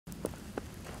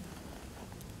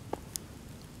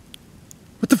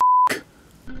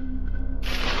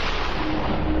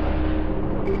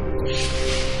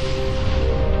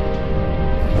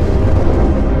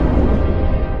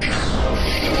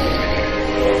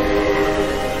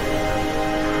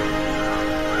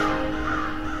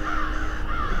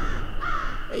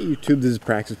YouTube, this is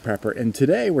Practice Prepper, and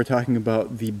today we're talking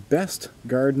about the best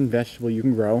garden vegetable you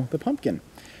can grow, the pumpkin.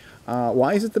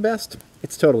 Why is it the best?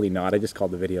 It's totally not. I just called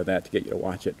the video that to get you to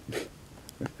watch it.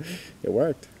 It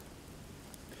worked.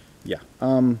 Yeah,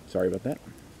 sorry about that.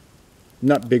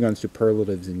 Not big on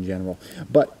superlatives in general,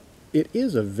 but it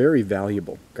is a very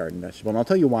valuable garden vegetable, and I'll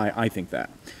tell you why I think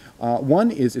that. One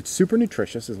is it's super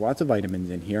nutritious. There's lots of vitamins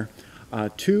in here.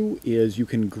 Two is you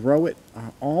can grow it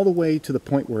all the way to the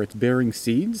point where it's bearing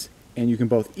seeds, and you can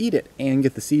both eat it and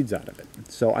get the seeds out of it.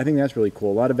 So I think that's really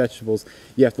cool. A lot of vegetables,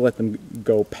 you have to let them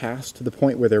go past the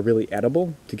point where they're really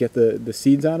edible to get the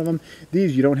seeds out of them.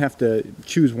 These, you don't have to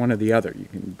choose one or the other. You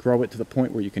can grow it to the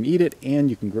point where you can eat it, and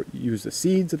you can use the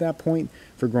seeds at that point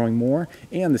for growing more.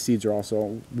 And the seeds are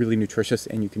also really nutritious,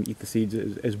 and you can eat the seeds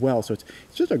as well. So it's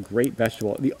just a great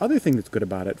vegetable. The other thing that's good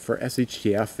about it for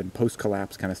SHTF and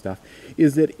post-collapse kind of stuff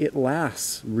is that it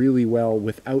lasts really well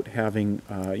without having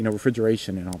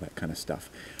refrigeration and all that kind of stuff.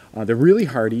 They're really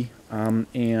hardy, and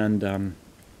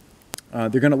they're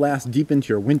going to last deep into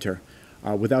your winter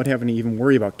without having to even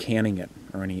worry about canning it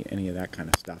or any of that kind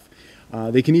of stuff.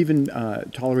 They can even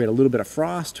tolerate a little bit of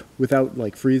frost without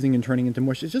like freezing and turning into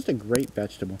mush. It's just a great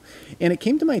vegetable. And it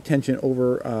came to my attention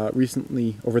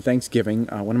recently over Thanksgiving.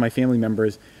 One of my family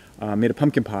members made a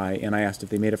pumpkin pie, and I asked if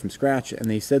they made it from scratch, and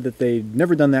they said that they'd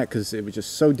never done that because it was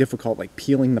just so difficult, like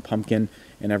peeling the pumpkin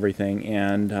and everything,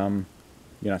 and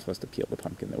you're not supposed to peel the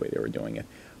pumpkin the way they were doing it.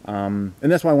 And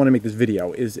that's why I want to make this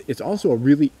video. It's also a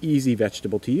really easy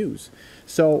vegetable to use.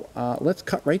 So let's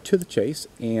cut right to the chase,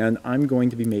 and I'm going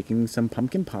to be making some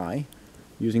pumpkin pie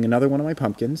using another one of my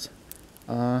pumpkins.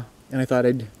 And I thought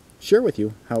I'd share with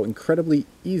you how incredibly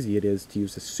easy it is to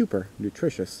use a super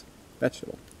nutritious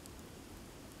vegetable.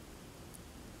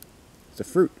 It's a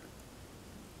fruit.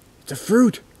 It's a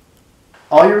fruit!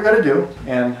 All you're going to do,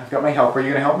 and I've got my helper, are you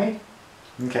going to help me?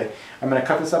 Okay, I'm going to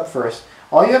cut this up first.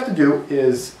 All you have to do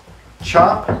is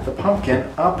chop the pumpkin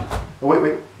up, oh,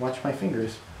 wait, watch my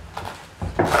fingers,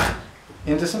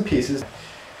 into some pieces.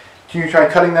 Can you try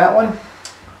cutting that one?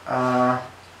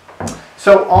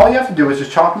 So all you have to do is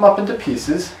just chop them up into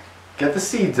pieces, get the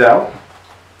seeds out.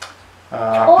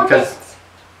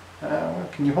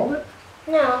 Can you hold it?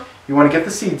 No. You want to get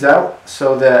the seeds out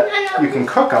so that you can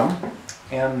cook them,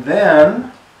 and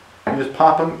then you just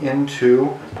pop them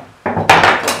into a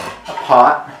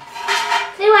pot.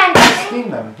 Steam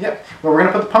them. Yep. Well, we're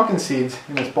going to put the pumpkin seeds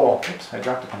in this bowl. Oops, I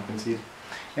dropped a pumpkin seed.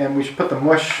 And we should put the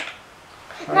mush.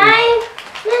 No, I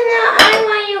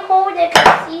want you to hold it.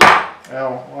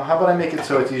 Oh, well, how about I make it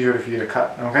so it's easier for you to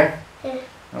cut, okay? Yeah.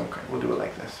 Okay, we'll do it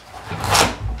like this.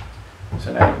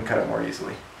 So now you can cut it more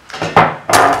easily.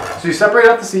 So you separate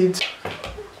out the seeds.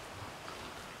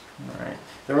 Alright.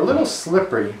 They're a little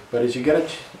slippery, but as you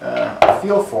get a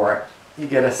feel for it, you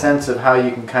get a sense of how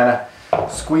you can kind of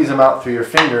squeeze them out through your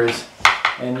fingers,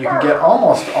 and you can get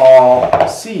almost all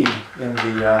seed in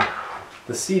the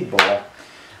seed bowl.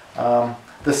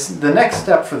 The next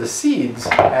step for the seeds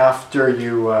after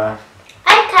you... I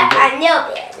cut a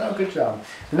little bit. Oh, good job.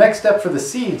 The next step for the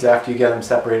seeds after you get them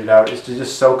separated out is to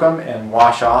just soak them and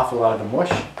wash off a lot of the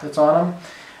mush that's on them.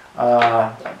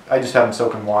 I just have them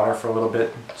soak in water for a little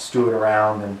bit, stew it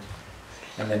around, and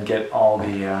then get all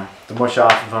the mush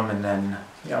off of them, and then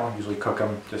usually cook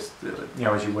them just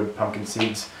as you would pumpkin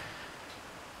seeds,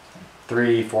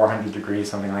 300-400 degrees,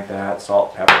 something like that.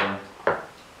 Salt, pepper,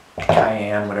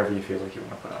 cayenne, whatever you feel like you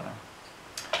want to put on them.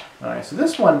 All right, so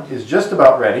this one is just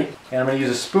about ready, and I'm going to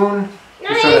use a spoon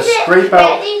to sort of scrape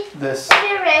out this.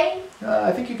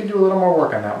 I think you could do a little more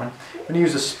work on that one. I'm going to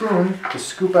use a spoon to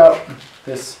scoop out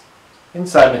this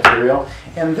inside material,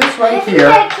 and this right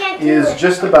here is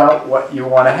just about what you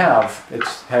want to have. It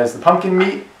has the pumpkin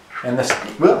meat and the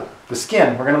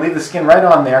skin. We're going to leave the skin right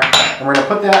on there, and we're going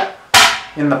to put that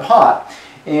in the pot.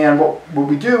 And what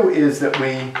we do is that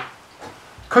we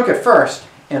cook it first,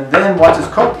 and then once it's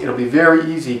cooked, it'll be very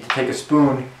easy to take a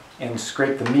spoon and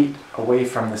scrape the meat away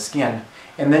from the skin.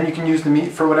 And then you can use the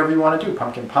meat for whatever you want to do.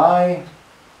 Pumpkin pie.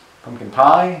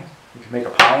 You can make a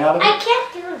pie out of it. I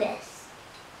can't do this.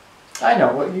 I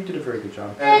know. Well, you did a very good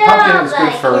job.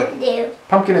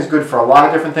 Pumpkin is good for a lot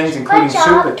of different things, including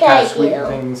soup that kind of sweeten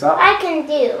things up. I can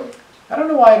do. I don't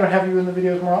know why I don't have you in the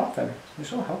videos more often. You're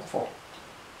so helpful.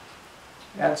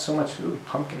 You add so much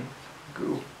pumpkin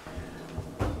goo.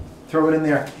 Throw it in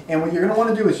there. And what you're going to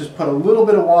want to do is just put a little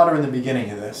bit of water in the beginning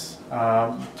of this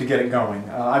to get it going.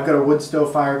 I've got a wood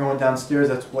stove fire going downstairs.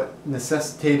 That's what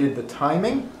necessitated the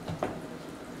timing.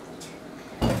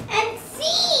 And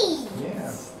seeds!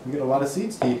 Yeah, you get a lot of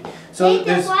seeds to eat. So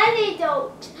why they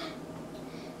don't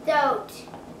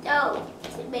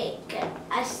make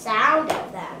a sound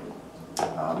of them.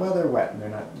 Well, they're wet and they're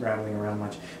not rattling around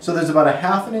much. So there's about a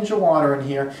 ½ inch of water in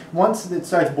here. Once it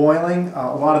starts boiling,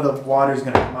 a lot of the water is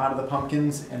going to come out of the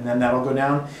pumpkins, and then that'll go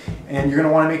down. And you're going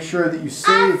to want to make sure that you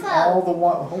save all the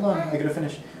water. Hold on, I got to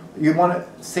finish. You want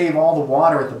to save all the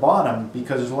water at the bottom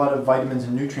because there's a lot of vitamins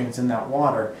and nutrients in that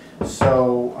water.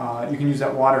 So you can use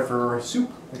that water for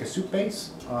soup, like a soup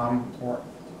base, or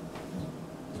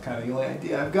it's kind of the only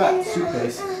idea I've got, soup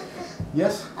base.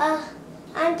 Yes?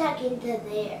 I'm talking to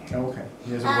there. Okay,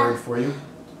 here's a word for you.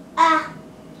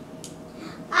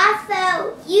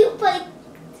 Also, you put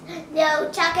no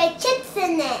chocolate chips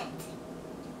in it.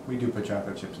 We do put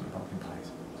chocolate chips in the pumpkin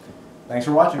pies. Thanks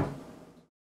for watching.